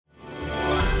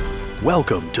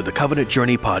Welcome to the Covenant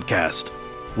Journey Podcast.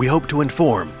 We hope to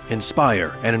inform,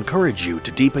 inspire, and encourage you to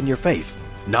deepen your faith,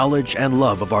 knowledge, and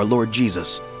love of our Lord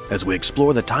Jesus as we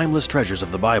explore the timeless treasures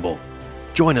of the Bible.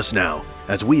 Join us now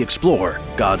as we explore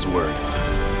God's Word.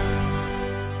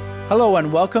 Hello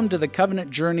and welcome to the Covenant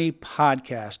Journey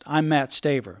Podcast. I'm Matt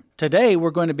Staver. Today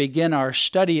we're going to begin our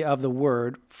study of the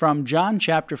Word from John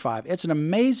chapter 5. It's an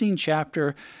amazing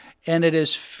chapter and it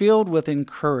is filled with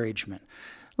encouragement.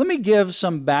 Let me give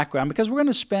some background because we're going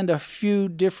to spend a few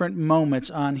different moments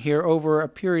on here over a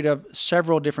period of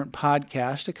several different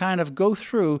podcasts to kind of go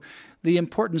through the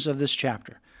importance of this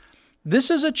chapter.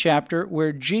 This is a chapter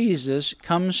where Jesus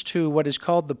comes to what is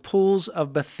called the Pools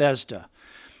of Bethesda.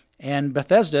 And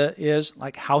Bethesda is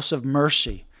like House of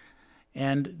Mercy.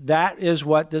 And that is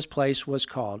what this place was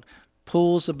called,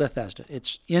 Pools of Bethesda.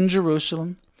 It's in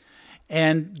Jerusalem.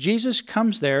 And Jesus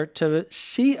comes there to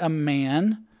see a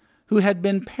man who had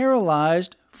been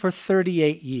paralyzed for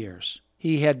 38 years.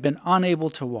 He had been unable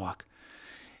to walk.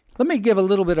 Let me give a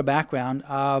little bit of background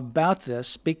about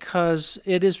this because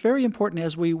it is very important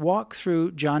as we walk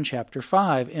through John chapter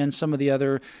 5 and some of the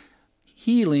other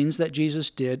healings that Jesus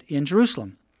did in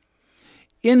Jerusalem.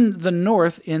 In the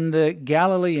north, in the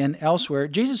Galilee and elsewhere,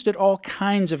 Jesus did all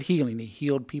kinds of healing. He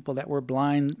healed people that were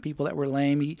blind, people that were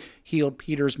lame. He healed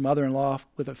Peter's mother-in-law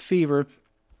with a fever.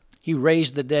 He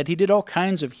raised the dead. He did all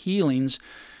kinds of healings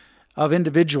of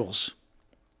individuals.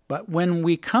 But when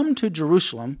we come to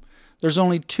Jerusalem, there's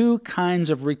only two kinds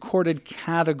of recorded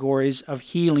categories of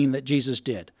healing that Jesus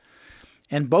did.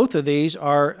 And both of these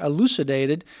are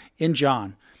elucidated in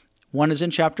John. One is in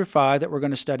chapter 5 that we're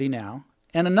going to study now.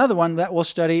 And another one that we'll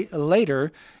study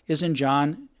later is in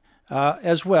John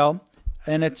as well.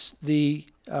 And it's the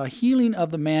healing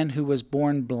of the man who was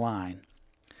born blind.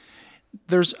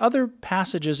 There's other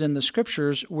passages in the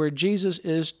Scriptures where Jesus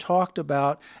is talked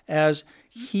about as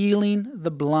healing the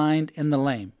blind and the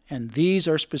lame. And these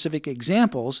are specific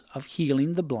examples of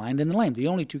healing the blind and the lame. The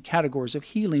only two categories of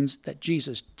healings that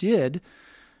Jesus did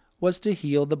was to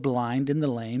heal the blind and the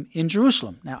lame in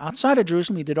Jerusalem. Now, outside of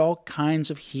Jerusalem, he did all kinds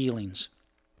of healings.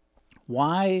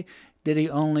 Why did he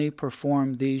only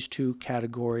perform these two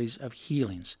categories of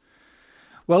healings?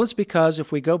 Well, it's because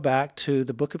if we go back to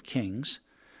the book of Kings,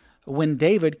 when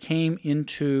David came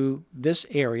into this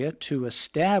area to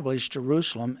establish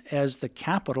Jerusalem as the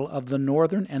capital of the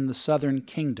northern and the southern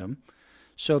kingdom,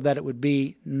 so that it would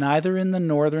be neither in the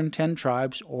northern 10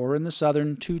 tribes or in the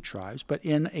southern 2 tribes, but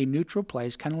in a neutral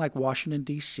place, kind of like Washington,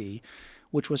 D.C.,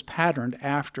 which was patterned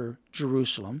after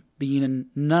Jerusalem, being in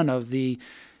none of the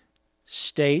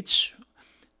states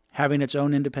having its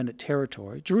own independent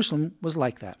territory. Jerusalem was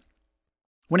like that.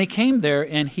 When he came there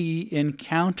and he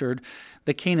encountered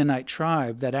the Canaanite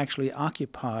tribe that actually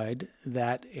occupied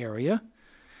that area,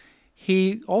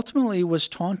 he ultimately was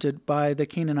taunted by the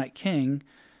Canaanite king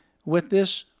with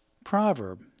this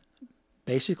proverb.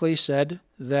 Basically said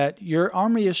that your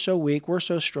army is so weak, we're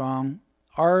so strong,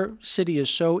 our city is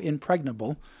so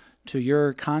impregnable to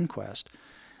your conquest,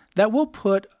 that we'll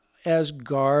put as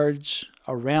guards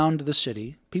around the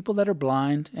city people that are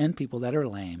blind and people that are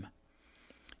lame.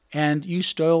 And you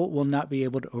still will not be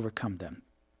able to overcome them.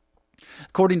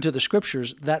 According to the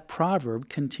Scriptures, that proverb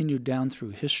continued down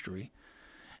through history.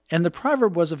 And the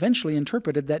proverb was eventually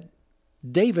interpreted that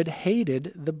David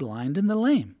hated the blind and the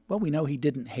lame. Well, we know he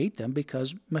didn't hate them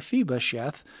because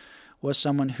Mephibosheth was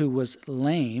someone who was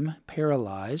lame,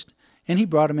 paralyzed, and he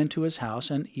brought him into his house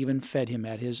and even fed him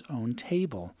at his own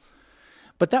table.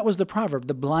 But that was the proverb.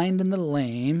 The blind and the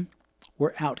lame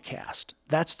were outcast.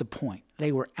 That's the point.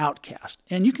 They were outcast.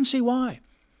 And you can see why.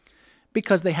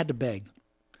 Because they had to beg.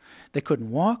 They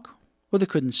couldn't walk or they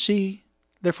couldn't see,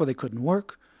 therefore they couldn't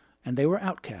work, and they were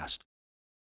outcast.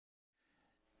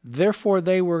 Therefore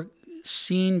they were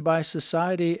seen by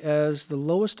society as the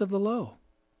lowest of the low.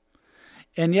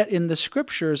 And yet in the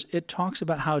Scriptures it talks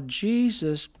about how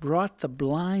Jesus brought the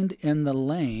blind and the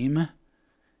lame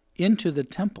into the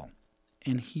temple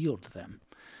and healed them.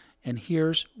 And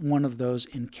here's one of those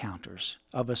encounters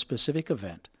of a specific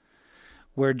event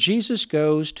where Jesus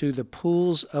goes to the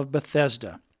Pools of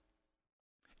Bethesda.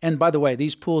 And by the way,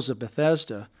 these Pools of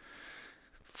Bethesda,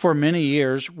 for many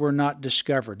years, were not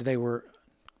discovered. They were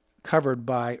covered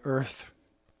by earth.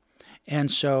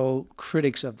 And so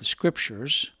critics of the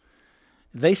Scriptures,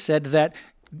 they said that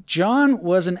John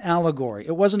was an allegory.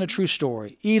 It wasn't a true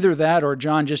story. Either that or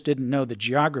John just didn't know the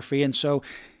geography. And so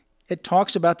it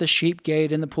talks about the sheep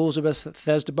gate and the Pools of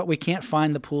Bethesda, but we can't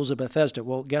find the Pools of Bethesda.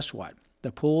 Well, guess what?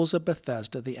 The Pools of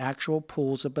Bethesda, the actual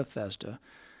Pools of Bethesda,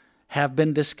 have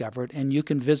been discovered, and you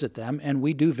can visit them, and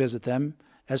we do visit them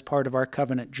as part of our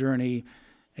covenant journey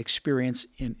experience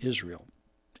in Israel.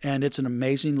 And it's an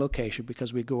amazing location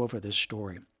because we go over this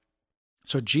story.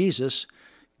 So Jesus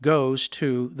goes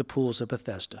to the pools of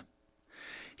Bethesda.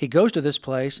 He goes to this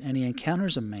place and he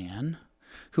encounters a man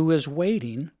who is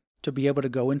waiting to be able to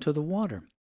go into the water.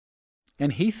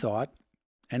 And he thought,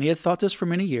 and he had thought this for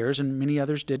many years, and many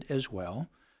others did as well,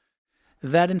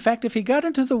 that in fact if he got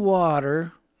into the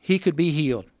water, he could be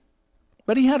healed.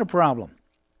 But he had a problem.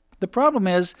 The problem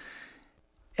is,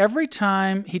 every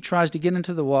time he tries to get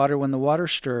into the water, when the water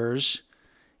stirs,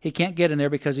 he can't get in there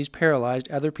because he's paralyzed.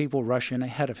 Other people rush in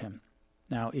ahead of him.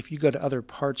 Now, if you go to other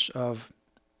parts of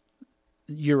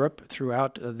Europe,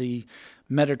 throughout the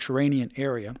Mediterranean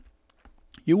area,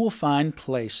 you will find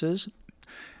places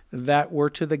that were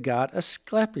to the god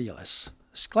Asclepius.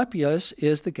 Asclepius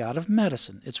is the god of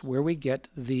medicine. It's where we get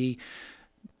the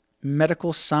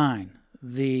medical sign,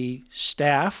 the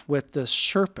staff with the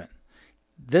serpent.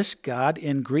 This god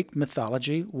in Greek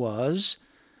mythology was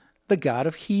the god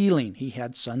of healing. He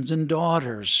had sons and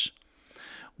daughters.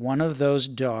 One of those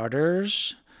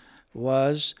daughters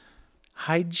was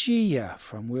Hygeia,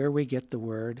 from where we get the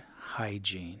word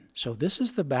hygiene. So this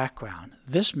is the background.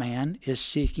 This man is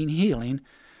seeking healing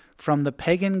from the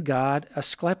pagan god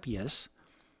Asclepius,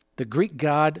 the Greek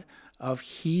god of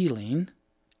healing,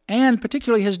 and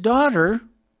particularly his daughter,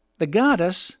 the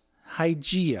goddess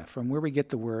Hygeia, from where we get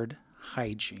the word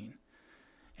hygiene.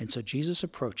 And so Jesus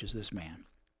approaches this man.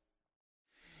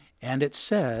 And it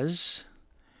says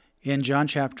in John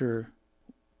chapter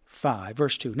 5,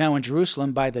 verse 2, "Now in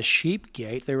Jerusalem by the sheep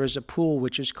gate there is a pool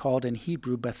which is called in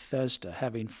Hebrew Bethesda,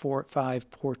 having 5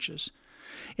 porches.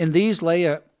 In these lay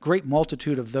a great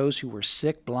multitude of those who were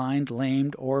sick, blind,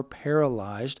 lamed, or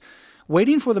paralyzed,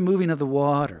 waiting for the moving of the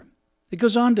water." It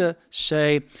goes on to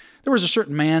say, there was a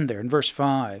certain man there, in verse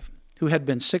 5, who had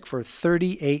been sick for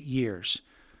 38 years.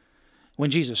 When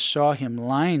Jesus saw him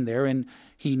lying there, and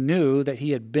he knew that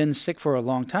he had been sick for a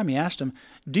long time, he asked him,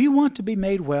 "Do you want to be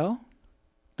made well?"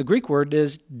 The Greek word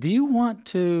is, do you want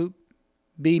to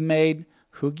be made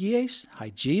hugies,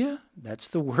 hygeia? That's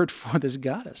the word for this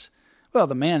goddess. Well,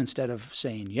 the man, instead of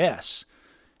saying yes,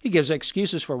 he gives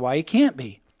excuses for why he can't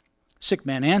be. Sick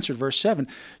man answered, verse 7,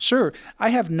 "Sir, I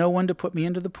have no one to put me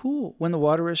into the pool when the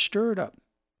water is stirred up.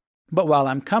 But while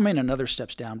I'm coming, another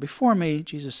steps down before me."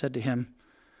 Jesus said to him,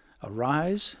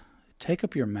 "Arise, take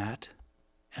up your mat,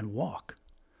 and walk."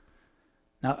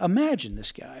 Now imagine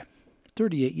this guy,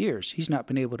 38 years, he's not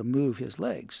been able to move his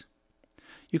legs.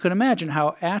 You can imagine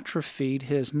how atrophied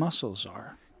his muscles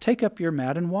are. "Take up your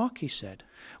mat and walk," he said.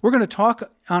 We're going to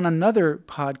talk on another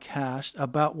podcast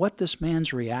about what this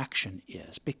man's reaction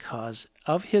is because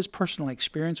of his personal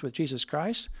experience with Jesus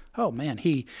Christ. Oh man,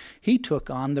 he took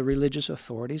on the religious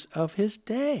authorities of his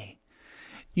day.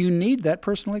 You need that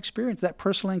personal experience, that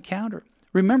personal encounter.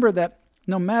 Remember that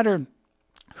no matter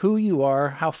who you are,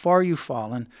 how far you've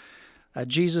fallen,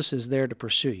 Jesus is there to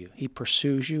pursue you. He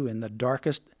pursues you in the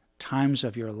darkest times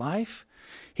of your life.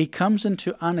 He comes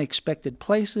into unexpected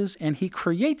places, and he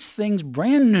creates things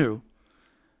brand new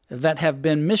that have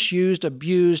been misused,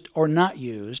 abused, or not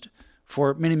used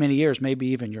for many, many years, maybe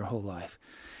even your whole life.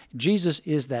 Jesus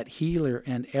is that healer,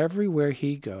 and everywhere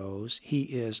he goes, he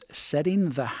is setting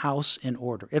the house in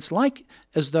order. It's like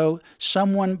as though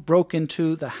someone broke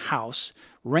into the house,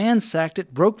 ransacked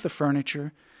it, broke the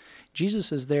furniture.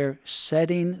 Jesus is there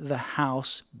setting the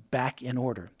house back in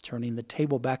order, turning the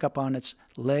table back up on its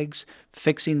legs,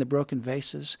 fixing the broken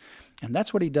vases. And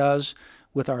that's what he does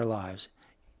with our lives.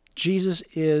 Jesus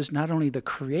is not only the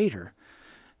creator,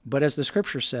 but as the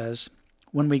scripture says,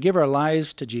 when we give our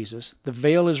lives to Jesus, the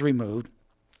veil is removed,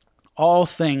 all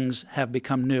things have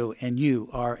become new, and you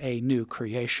are a new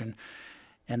creation.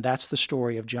 And that's the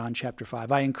story of John chapter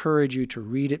 5. I encourage you to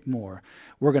read it more.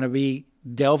 We're going to be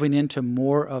delving into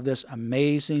more of this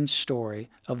amazing story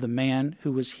of the man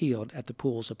who was healed at the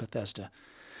pools of Bethesda.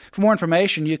 For more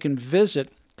information, you can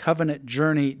visit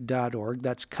covenantjourney.org.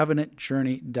 That's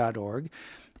covenantjourney.org.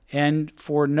 And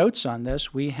for notes on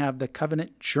this, we have the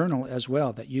Covenant Journal as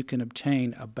well that you can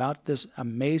obtain about this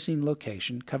amazing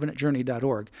location,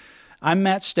 covenantjourney.org. I'm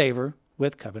Matt Staver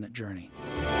with Covenant Journey.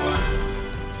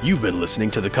 You've been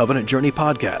listening to the Covenant Journey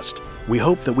podcast. We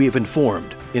hope that we have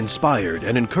informed, inspired,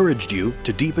 and encouraged you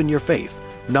to deepen your faith,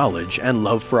 knowledge, and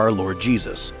love for our Lord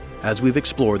Jesus as we've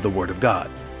explored the Word of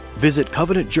God. Visit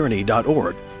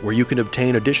covenantjourney.org, where you can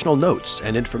obtain additional notes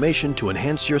and information to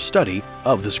enhance your study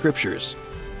of the Scriptures.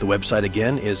 The website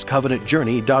again is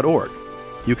covenantjourney.org.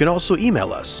 You can also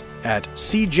email us at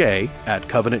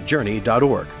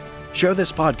cj@covenantjourney.org. Share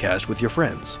this podcast with your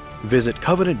friends. Visit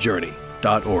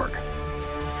covenantjourney.org.